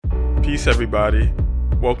Peace, everybody.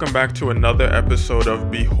 Welcome back to another episode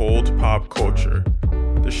of Behold Pop Culture,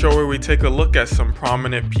 the show where we take a look at some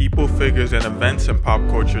prominent people, figures, and events in pop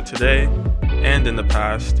culture today and in the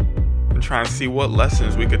past, and try and see what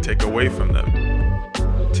lessons we could take away from them.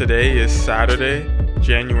 Today is Saturday,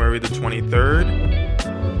 January the 23rd,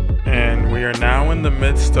 and we are now in the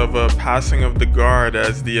midst of a passing of the guard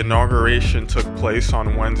as the inauguration took place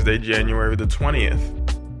on Wednesday, January the 20th.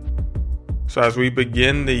 So as we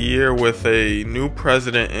begin the year with a new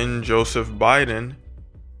president in Joseph Biden,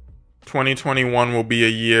 2021 will be a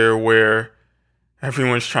year where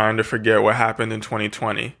everyone's trying to forget what happened in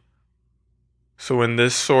 2020. So in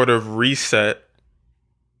this sort of reset,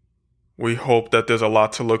 we hope that there's a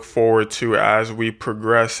lot to look forward to as we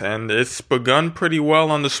progress. And it's begun pretty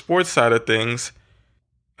well on the sports side of things.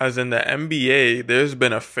 As in the NBA, there's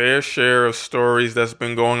been a fair share of stories that's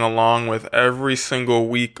been going along with every single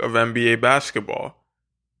week of NBA basketball.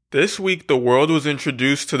 This week, the world was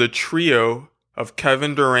introduced to the trio of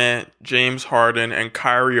Kevin Durant, James Harden, and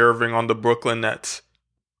Kyrie Irving on the Brooklyn Nets.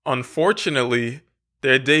 Unfortunately,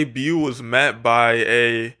 their debut was met by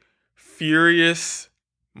a furious,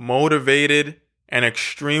 motivated, and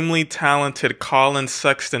extremely talented Colin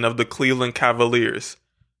Sexton of the Cleveland Cavaliers,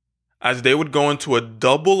 as they would go into a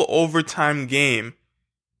double overtime game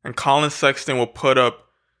and Colin Sexton would put up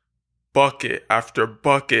bucket after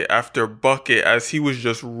bucket after bucket as he was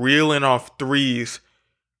just reeling off threes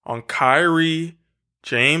on Kyrie,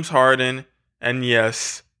 James Harden, and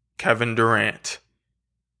yes, Kevin Durant.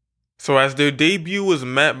 So as their debut was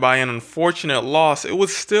met by an unfortunate loss, it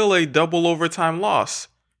was still a double overtime loss.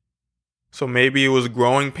 So maybe it was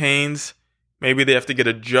growing pains, maybe they have to get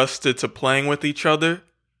adjusted to playing with each other.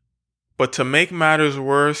 But to make matters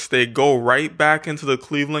worse, they go right back into the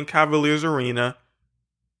Cleveland Cavaliers arena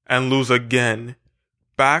and lose again.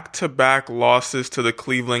 Back-to-back losses to the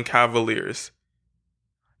Cleveland Cavaliers.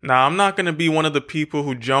 Now, I'm not going to be one of the people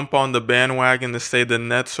who jump on the bandwagon to say the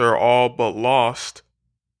Nets are all but lost.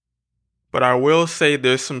 But I will say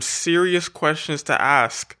there's some serious questions to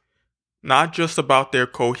ask, not just about their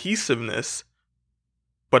cohesiveness,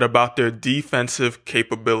 but about their defensive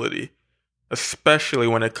capability, especially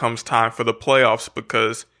when it comes time for the playoffs,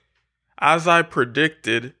 because, as I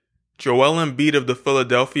predicted, Joel Embiid of the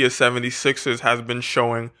Philadelphia 76ers has been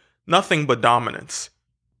showing nothing but dominance.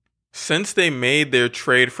 Since they made their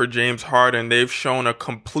trade for James Harden, they've shown a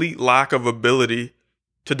complete lack of ability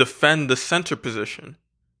to defend the center position.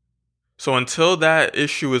 So until that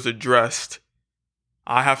issue is addressed,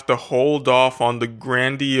 I have to hold off on the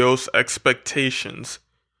grandiose expectations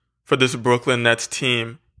for this Brooklyn Nets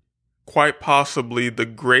team. Quite possibly the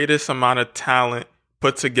greatest amount of talent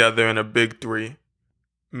put together in a big three.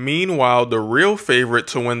 Meanwhile, the real favorite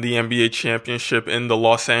to win the NBA championship in the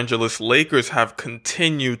Los Angeles Lakers have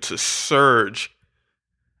continued to surge,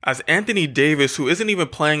 as Anthony Davis, who isn't even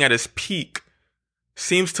playing at his peak,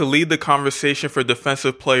 seems to lead the conversation for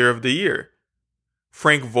Defensive Player of the Year.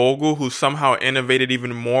 Frank Vogel, who somehow innovated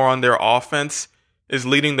even more on their offense, is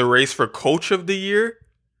leading the race for Coach of the Year,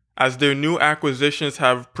 as their new acquisitions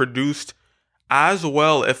have produced as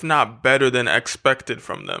well, if not better than expected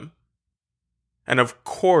from them. And of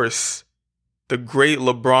course, the great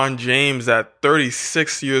LeBron James at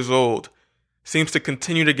 36 years old seems to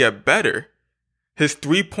continue to get better. His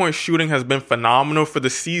three-point shooting has been phenomenal for the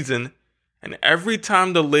season, and every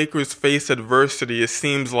time the Lakers face adversity, it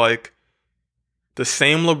seems like the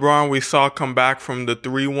same LeBron we saw come back from the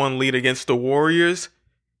 3-1 lead against the Warriors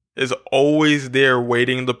is always there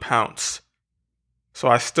waiting to pounce. So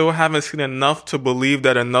I still haven't seen enough to believe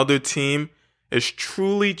that another team is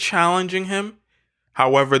truly challenging him.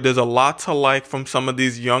 However, there's a lot to like from some of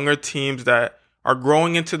these younger teams that are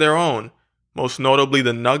growing into their own, most notably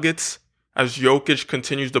the Nuggets, as Jokic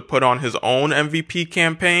continues to put on his own MVP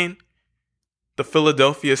campaign. The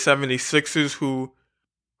Philadelphia 76ers,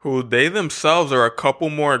 who they themselves are a couple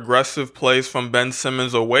more aggressive plays from Ben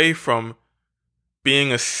Simmons away from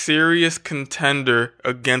being a serious contender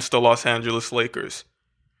against the Los Angeles Lakers.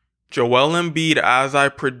 Joel Embiid, as I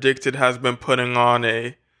predicted, has been putting on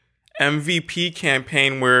a MVP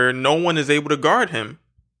campaign where no one is able to guard him.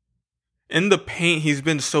 In the paint, he's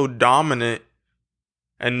been so dominant,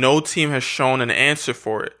 and no team has shown an answer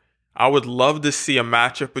for it. I would love to see a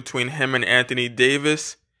matchup between him and Anthony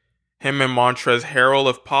Davis, him and Montrezl Harrell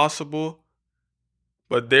if possible,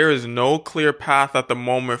 but there is no clear path at the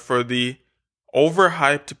moment for the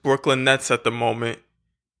overhyped Brooklyn Nets at the moment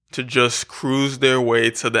to just cruise their way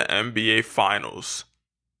to the NBA Finals.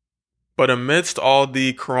 But amidst all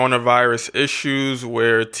the coronavirus issues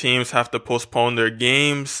where teams have to postpone their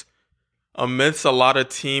games, amidst a lot of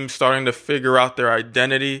teams starting to figure out their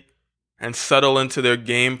identity, and settle into their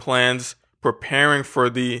game plans, preparing for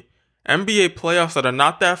the NBA playoffs that are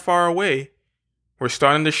not that far away. We're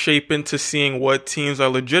starting to shape into seeing what teams are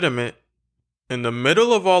legitimate. In the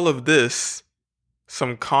middle of all of this,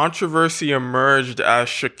 some controversy emerged as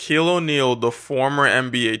Shaquille O'Neal, the former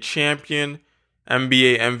NBA champion,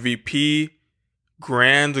 NBA MVP,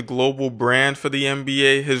 grand global brand for the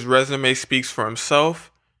NBA, his resume speaks for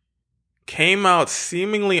himself, came out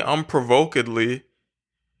seemingly unprovokedly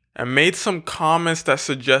and made some comments that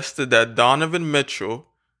suggested that Donovan Mitchell,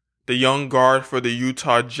 the young guard for the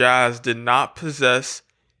Utah Jazz, did not possess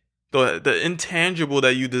the intangible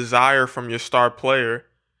that you desire from your star player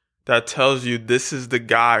that tells you this is the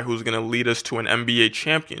guy who's going to lead us to an NBA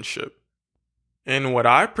championship. In what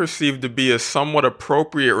I perceive to be a somewhat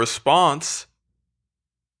appropriate response,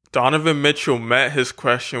 Donovan Mitchell met his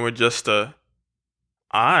question with just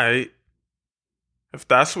 "Aight, if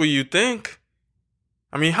that's what you think."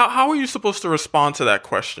 I mean, how are you supposed to respond to that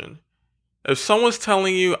question? If someone's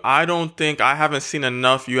telling you, I haven't seen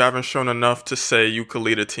enough, you haven't shown enough to say you could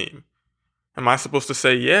lead a team. Am I supposed to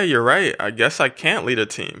say, yeah, you're right, I guess I can't lead a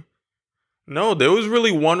team? No, there was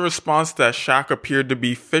really one response that Shaq appeared to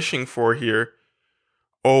be fishing for here.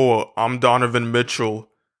 Oh, I'm Donovan Mitchell.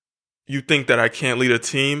 You think that I can't lead a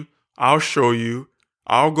team? I'll show you.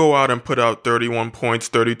 I'll go out and put out 31 points,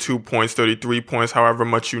 32 points, 33 points, however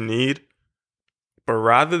much you need. But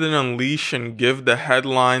rather than unleash and give the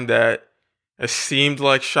headline that it seemed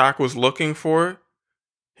like Shaq was looking for,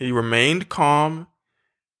 he remained calm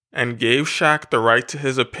and gave Shaq the right to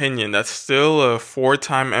his opinion. That's still a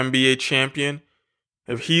 4-time NBA champion.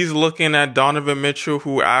 If he's looking at Donovan Mitchell,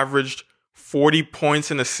 who averaged 40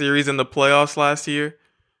 points in a series in the playoffs last year,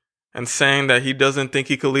 and saying that he doesn't think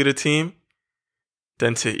he could lead a team,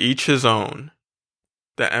 then to each his own.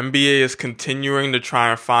 The NBA is continuing to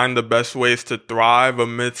try and find the best ways to thrive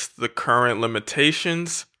amidst the current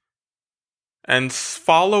limitations and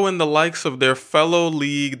follow in the likes of their fellow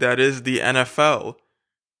league that is the NFL,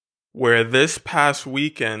 where this past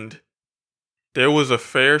weekend there was a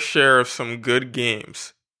fair share of some good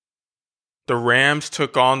games. The Rams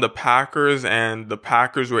took on the Packers and the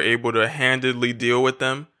Packers were able to handedly deal with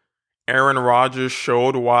them. Aaron Rodgers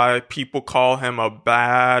showed why people call him a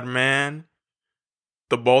bad man.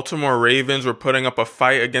 The Baltimore Ravens were putting up a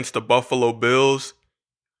fight against the Buffalo Bills,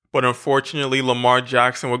 but unfortunately Lamar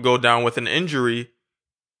Jackson would go down with an injury,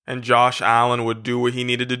 and Josh Allen would do what he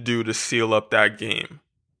needed to do to seal up that game.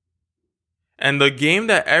 And the game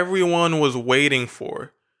that everyone was waiting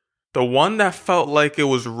for, the one that felt like it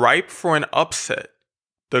was ripe for an upset,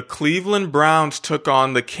 the Cleveland Browns took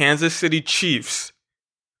on the Kansas City Chiefs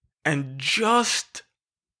and just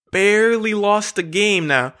barely lost the game.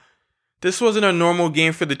 Now, this wasn't a normal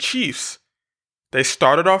game for the Chiefs. They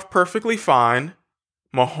started off perfectly fine.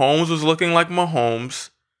 Mahomes was looking like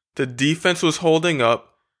Mahomes. The defense was holding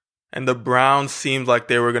up. And the Browns seemed like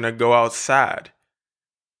they were going to go out sad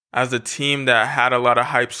as a team that had a lot of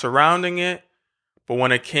hype surrounding it. But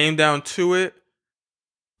when it came down to it,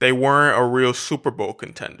 they weren't a real Super Bowl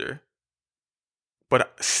contender.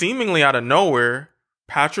 But seemingly out of nowhere,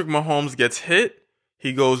 Patrick Mahomes gets hit.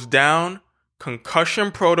 He goes down.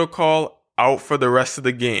 Concussion protocol, out for the rest of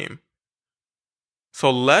the game.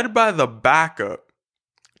 So led by the backup,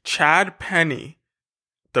 Chad Penny,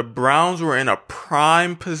 the Browns were in a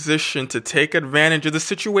prime position to take advantage of the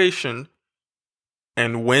situation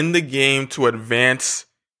and win the game to advance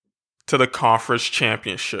to the conference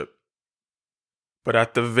championship. But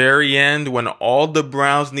at the very end, when all the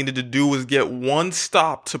Browns needed to do was get one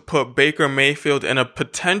stop to put Baker Mayfield in a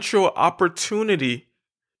potential opportunity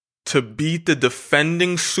to beat the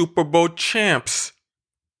defending Super Bowl champs,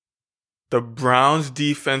 the Browns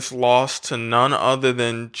defense lost to none other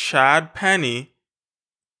than Chad Penny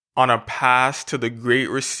on a pass to the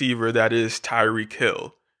great receiver that is Tyreek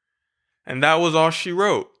Hill. And that was all she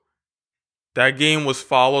wrote. That game was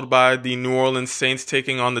followed by the New Orleans Saints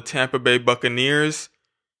taking on the Tampa Bay Buccaneers,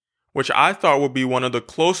 which I thought would be one of the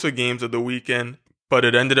closer games of the weekend, but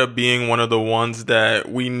it ended up being one of the ones that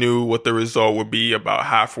we knew what the result would be about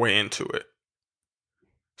halfway into it.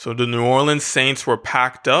 So the New Orleans Saints were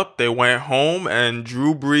packed up, they went home, and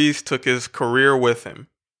Drew Brees took his career with him.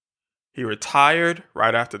 He retired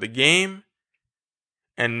right after the game,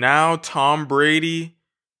 and now Tom Brady,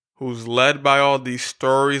 who's led by all these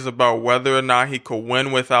stories about whether or not he could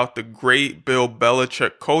win without the great Bill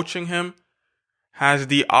Belichick coaching him, has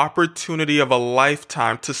the opportunity of a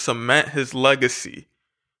lifetime to cement his legacy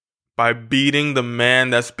by beating the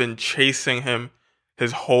man that's been chasing him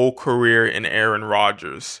his whole career in Aaron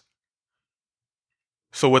Rodgers.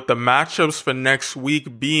 So with the matchups for next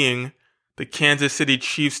week being the Kansas City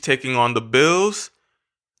Chiefs taking on the Bills,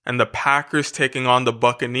 and the Packers taking on the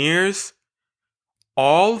Buccaneers.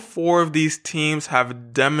 All four of these teams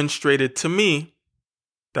have demonstrated to me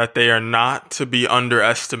that they are not to be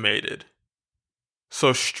underestimated.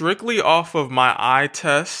 So strictly off of my eye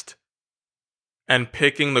test and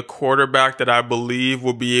picking the quarterback that I believe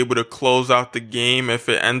will be able to close out the game if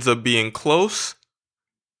it ends up being close,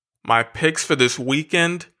 my picks for this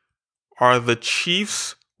weekend are the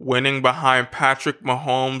Chiefs winning behind Patrick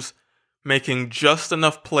Mahomes, making just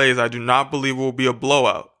enough plays. I do not believe it will be a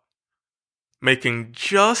blowout. Making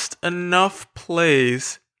just enough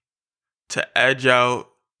plays to edge out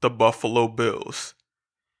the Buffalo Bills.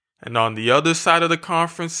 And on the other side of the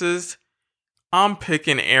conferences, I'm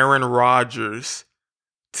picking Aaron Rodgers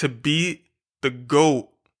to beat the GOAT,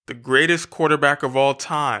 the greatest quarterback of all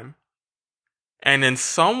time, and in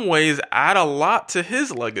some ways add a lot to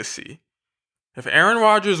his legacy. If Aaron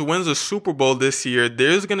Rodgers wins a Super Bowl this year,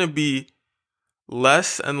 there's going to be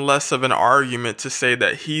less and less of an argument to say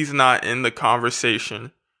that he's not in the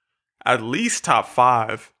conversation, at least top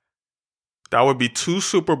 5. That would be 2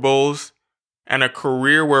 Super Bowls and a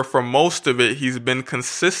career where for most of it he's been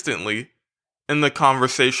consistently in the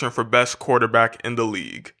conversation for best quarterback in the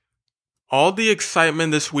league. All the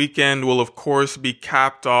excitement this weekend will of course be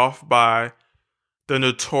capped off by the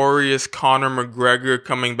notorious Conor McGregor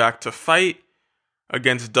coming back to fight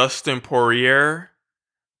against Dustin Poirier,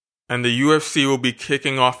 and the UFC will be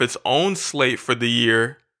kicking off its own slate for the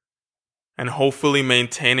year and hopefully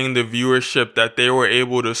maintaining the viewership that they were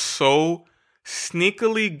able to so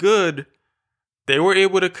sneakily good. They were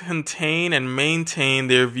able to contain and maintain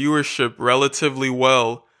their viewership relatively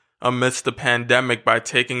well amidst the pandemic by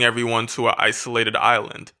taking everyone to an isolated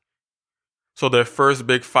island. So their first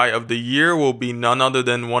big fight of the year will be none other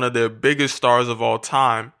than one of their biggest stars of all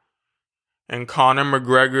time, and Conor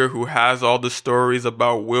McGregor, who has all the stories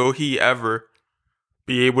about will he ever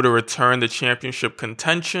be able to return to championship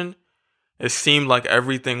contention. It seemed like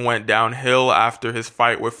everything went downhill after his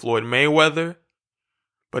fight with Floyd Mayweather,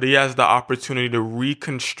 but he has the opportunity to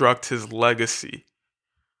reconstruct his legacy.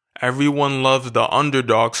 Everyone loves the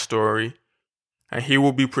underdog story, and he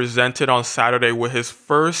will be presented on Saturday with his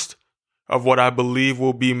first of what I believe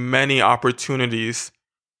will be many opportunities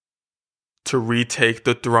to retake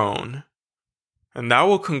the throne. And that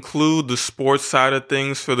will conclude the sports side of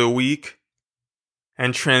things for the week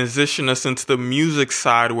and transition us into the music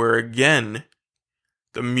side where, again,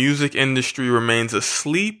 the music industry remains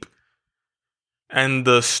asleep. And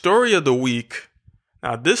the story of the week,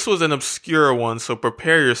 now this was an obscure one, so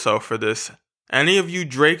prepare yourself for this. Any of you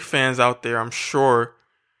Drake fans out there, I'm sure,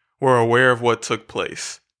 were aware of what took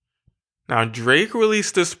place. Now, Drake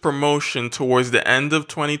released this promotion towards the end of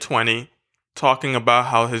 2020, talking about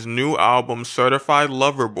how his new album, Certified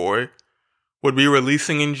Lover Boy, would be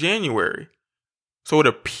releasing in January. So it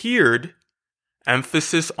appeared,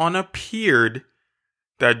 emphasis on appeared,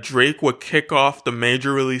 that Drake would kick off the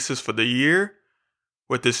major releases for the year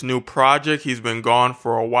with this new project. He's been gone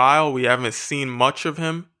for a while. We haven't seen much of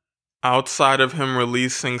him outside of him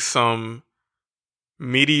releasing some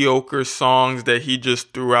mediocre songs that he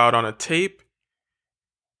just threw out on a tape.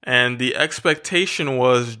 And the expectation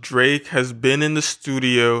was Drake has been in the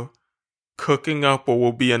studio cooking up what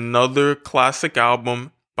will be another classic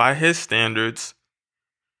album by his standards.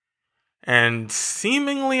 And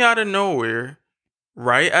seemingly out of nowhere,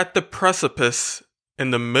 right at the precipice in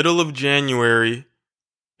the middle of January,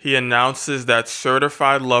 he announces that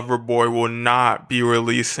Certified Lover Boy will not be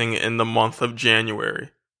releasing in the month of January.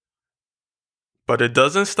 But it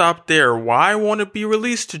doesn't stop there. Why won't it be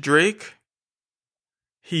released to Drake?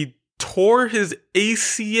 He tore his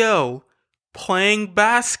ACL playing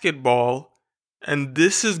basketball, and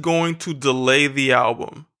this is going to delay the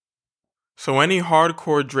album. So any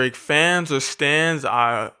hardcore Drake fans or stans,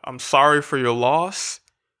 I'm sorry for your loss.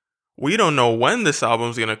 We don't know when this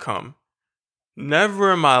album's going to come.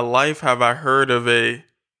 Never in my life have I heard of a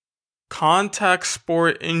contact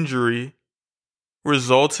sport injury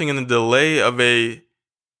resulting in the delay of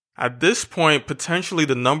at this point, potentially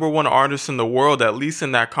the number one artist in the world, at least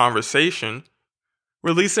in that conversation,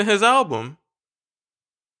 releasing his album.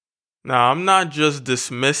 Now, I'm not just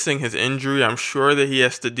dismissing his injury. I'm sure that he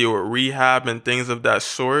has to deal with rehab and things of that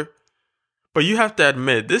sort. But you have to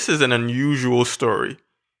admit, this is an unusual story.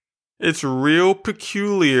 It's real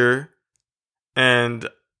peculiar. And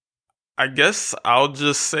I guess I'll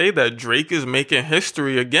just say that Drake is making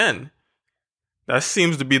history again. That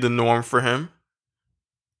seems to be the norm for him.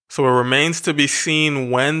 So it remains to be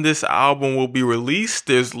seen when this album will be released.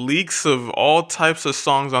 There's leaks of all types of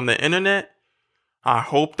songs on the internet. I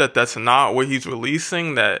hope that that's not what he's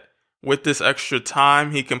releasing, that with this extra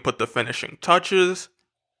time, he can put the finishing touches.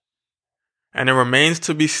 And it remains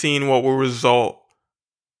to be seen what will result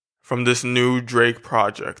from this new Drake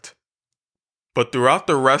project. But throughout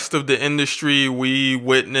the rest of the industry, we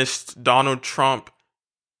witnessed Donald Trump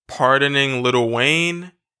pardoning Lil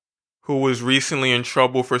Wayne, who was recently in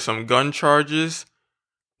trouble for some gun charges.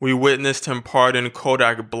 We witnessed him pardon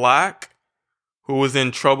Kodak Black, who was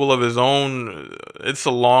in trouble of his own. It's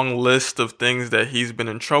a long list of things that he's been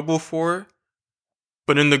in trouble for.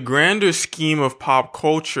 But in the grander scheme of pop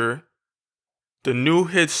culture, the new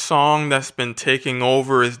hit song that's been taking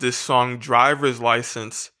over is this song Driver's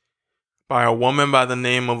License by a woman by the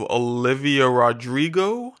name of Olivia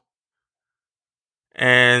Rodrigo.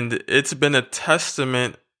 And it's been a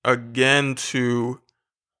testament again to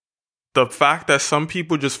the fact that some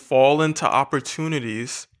people just fall into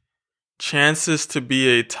opportunities, chances to be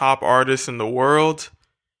a top artist in the world,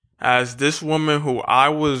 as this woman who I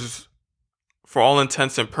was, for all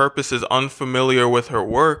intents and purposes, unfamiliar with her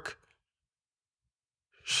work,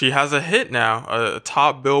 she has a hit now, a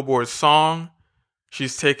top Billboard song.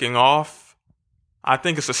 She's taking off. I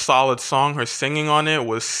think it's a solid song. Her singing on it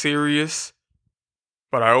was serious.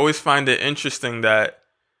 But I always find it interesting that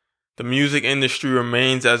the music industry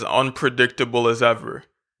remains as unpredictable as ever.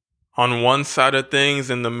 On one side of things,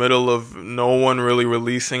 in the middle of no one really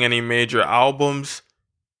releasing any major albums,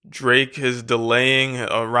 Drake is delaying,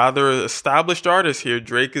 a rather established artist here,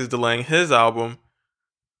 Drake is delaying his album,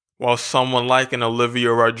 while someone like an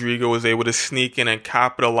Olivia Rodrigo was able to sneak in and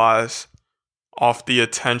capitalize off the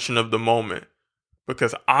attention of the moment.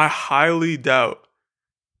 Because I highly doubt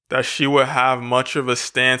that she would have much of a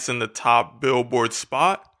stance in the top Billboard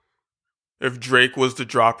spot if Drake was to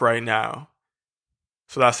drop right now.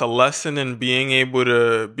 So that's a lesson in being able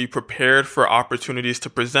to be prepared for opportunities to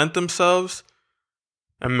present themselves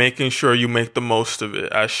and making sure you make the most of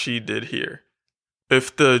it, as she did here.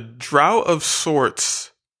 If the drought of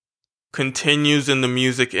sorts continues in the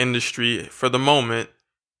music industry for the moment,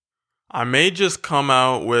 I may just come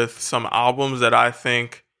out with some albums that I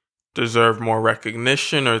think deserve more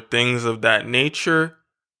recognition or things of that nature,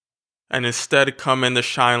 and instead come in to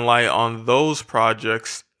shine light on those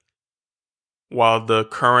projects while the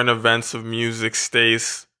current events of music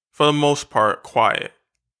stays, for the most part, quiet.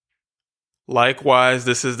 Likewise,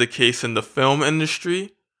 this is the case in the film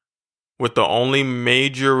industry, with the only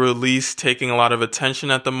major release taking a lot of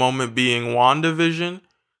attention at the moment being WandaVision,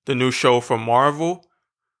 the new show from Marvel.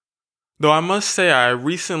 Though I must say I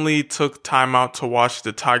recently took time out to watch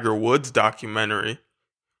the Tiger Woods documentary,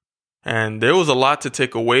 and there was a lot to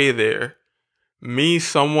take away there. Me,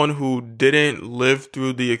 someone who didn't live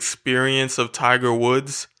through the experience of Tiger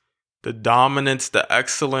Woods, the dominance, the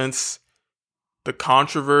excellence, the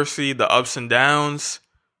controversy, the ups and downs,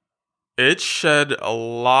 it shed a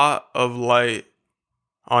lot of light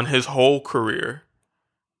on his whole career.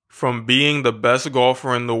 From being the best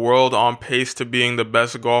golfer in the world, on pace to being the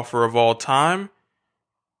best golfer of all time,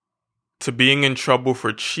 to being in trouble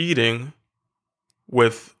for cheating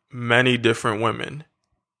with many different women.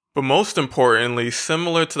 But most importantly,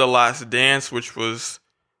 similar to The Last Dance, which was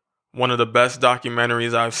one of the best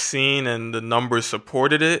documentaries I've seen and the numbers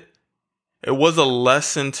supported it, it was a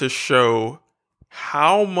lesson to show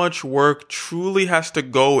how much work truly has to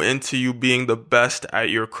go into you being the best at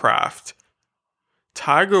your craft.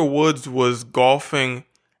 Tiger Woods was golfing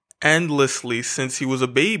endlessly since he was a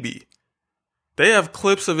baby. They have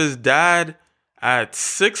clips of his dad at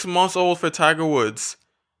 6 months old for Tiger Woods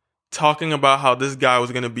talking about how this guy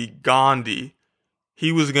was going to be Gandhi.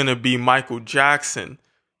 He was going to be Michael Jackson.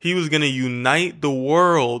 He was going to unite the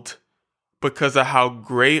world because of how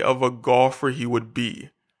great of a golfer he would be.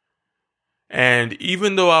 And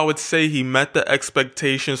even though I would say he met the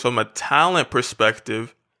expectations from a talent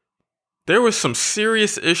perspective, there were some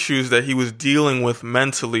serious issues that he was dealing with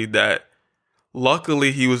mentally that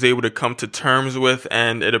luckily he was able to come to terms with,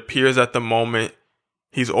 and it appears at the moment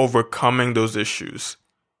he's overcoming those issues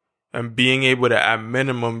and being able to, at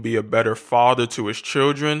minimum, be a better father to his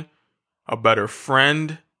children, a better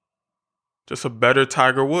friend, just a better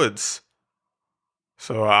Tiger Woods.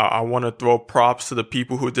 So I want to throw props to the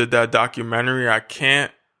people who did that documentary. I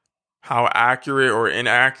can't how accurate or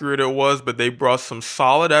inaccurate it was, but they brought some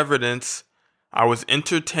solid evidence. I was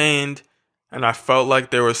entertained, and I felt like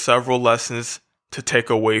there were several lessons to take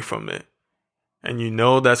away from it. And you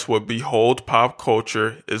know that's what Behold Pop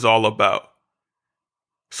Culture is all about.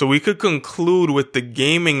 So we could conclude with the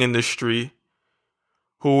gaming industry,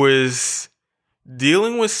 who is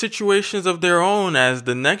dealing with situations of their own as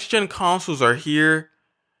the next-gen consoles are here,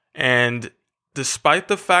 and despite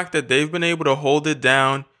the fact that they've been able to hold it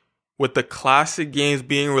down with the classic games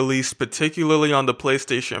being released, particularly on the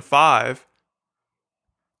PlayStation 5,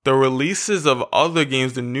 the releases of other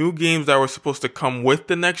games, the new games that were supposed to come with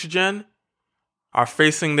the next gen, are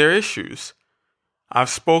facing their issues. I've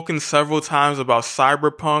spoken several times about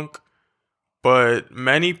Cyberpunk, but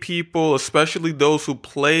many people, especially those who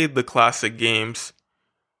played the classic games,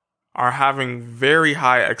 are having very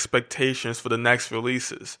high expectations for the next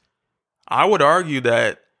releases. I would argue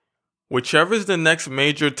that whichever is the next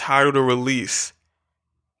major title to release,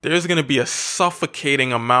 there's going to be a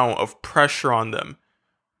suffocating amount of pressure on them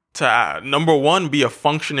to, number one, be a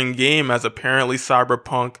functioning game, as apparently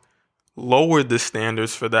Cyberpunk lowered the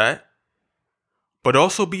standards for that, but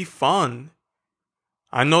also be fun.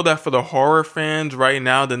 I know that for the horror fans right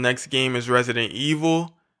now, the next game is Resident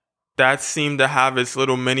Evil. That seemed to have its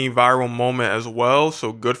little mini viral moment as well,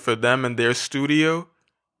 so good for them and their studio.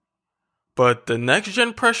 But the next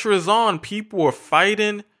gen pressure is on. People are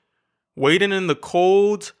fighting, waiting in the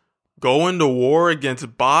cold, going to war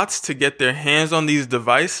against bots to get their hands on these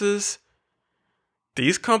devices.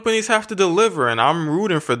 These companies have to deliver, and I'm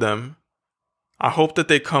rooting for them. I hope that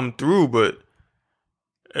they come through, but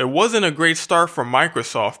it wasn't a great start for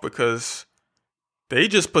Microsoft because they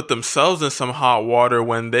just put themselves in some hot water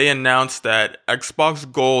when they announced that Xbox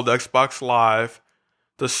Gold, Xbox Live,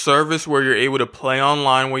 the service where you're able to play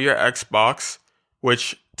online with your Xbox,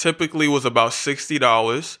 which typically was about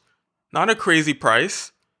 $60, not a crazy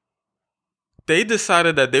price, they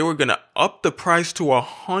decided that they were going to up the price to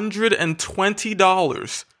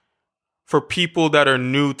 $120 for people that are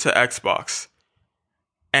new to Xbox.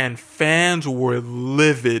 And fans were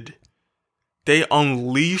livid. They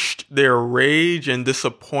unleashed their rage and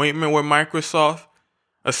disappointment with Microsoft,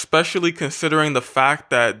 especially considering the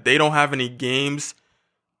fact that they don't have any games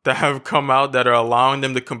that have come out that are allowing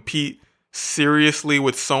them to compete seriously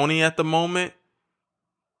with Sony at the moment.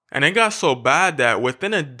 And it got so bad that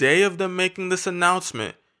within a day of them making this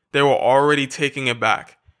announcement, they were already taking it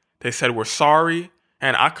back. They said, "We're sorry,"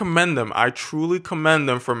 and I commend them. I truly commend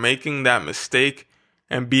them for making that mistake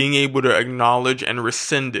and being able to acknowledge and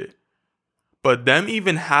rescind it. But them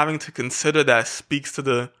even having to consider that speaks to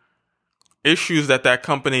the issues that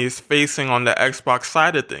company is facing on the Xbox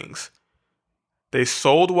side of things. They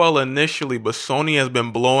sold well initially, but Sony has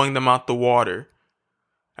been blowing them out the water.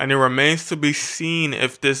 And it remains to be seen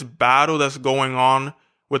if this battle that's going on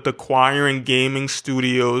with acquiring gaming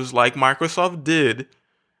studios like Microsoft did,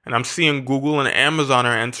 and I'm seeing Google and Amazon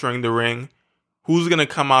are entering the ring, who's going to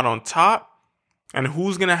come out on top and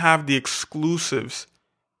who's going to have the exclusives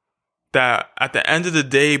that at the end of the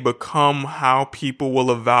day become how people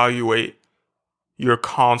will evaluate your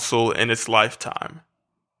console in its lifetime.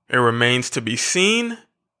 It remains to be seen.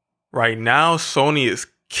 Right now, Sony is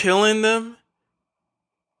killing them.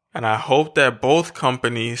 And I hope that both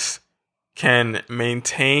companies can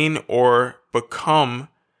maintain or become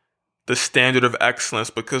the standard of excellence,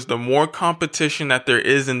 because the more competition that there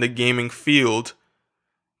is in the gaming field,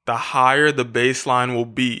 the higher the baseline will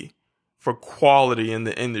be for quality in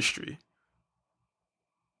the industry.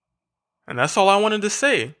 And that's all I wanted to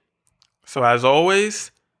say. So as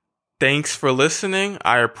always, thanks for listening.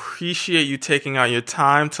 I appreciate you taking out your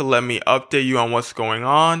time to let me update you on what's going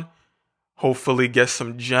on. Hopefully get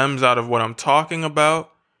some gems out of what I'm talking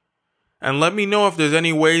about. And let me know if there's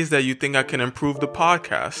any ways that you think I can improve the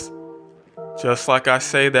podcast. Just like I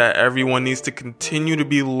say that everyone needs to continue to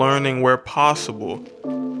be learning where possible.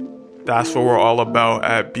 That's what we're all about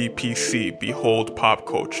at BPC, Behold Pop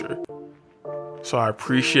Culture. So I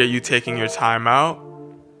appreciate you taking your time out.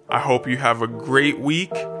 I hope you have a great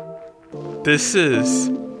week. This is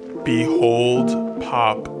Behold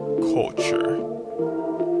Pop Culture.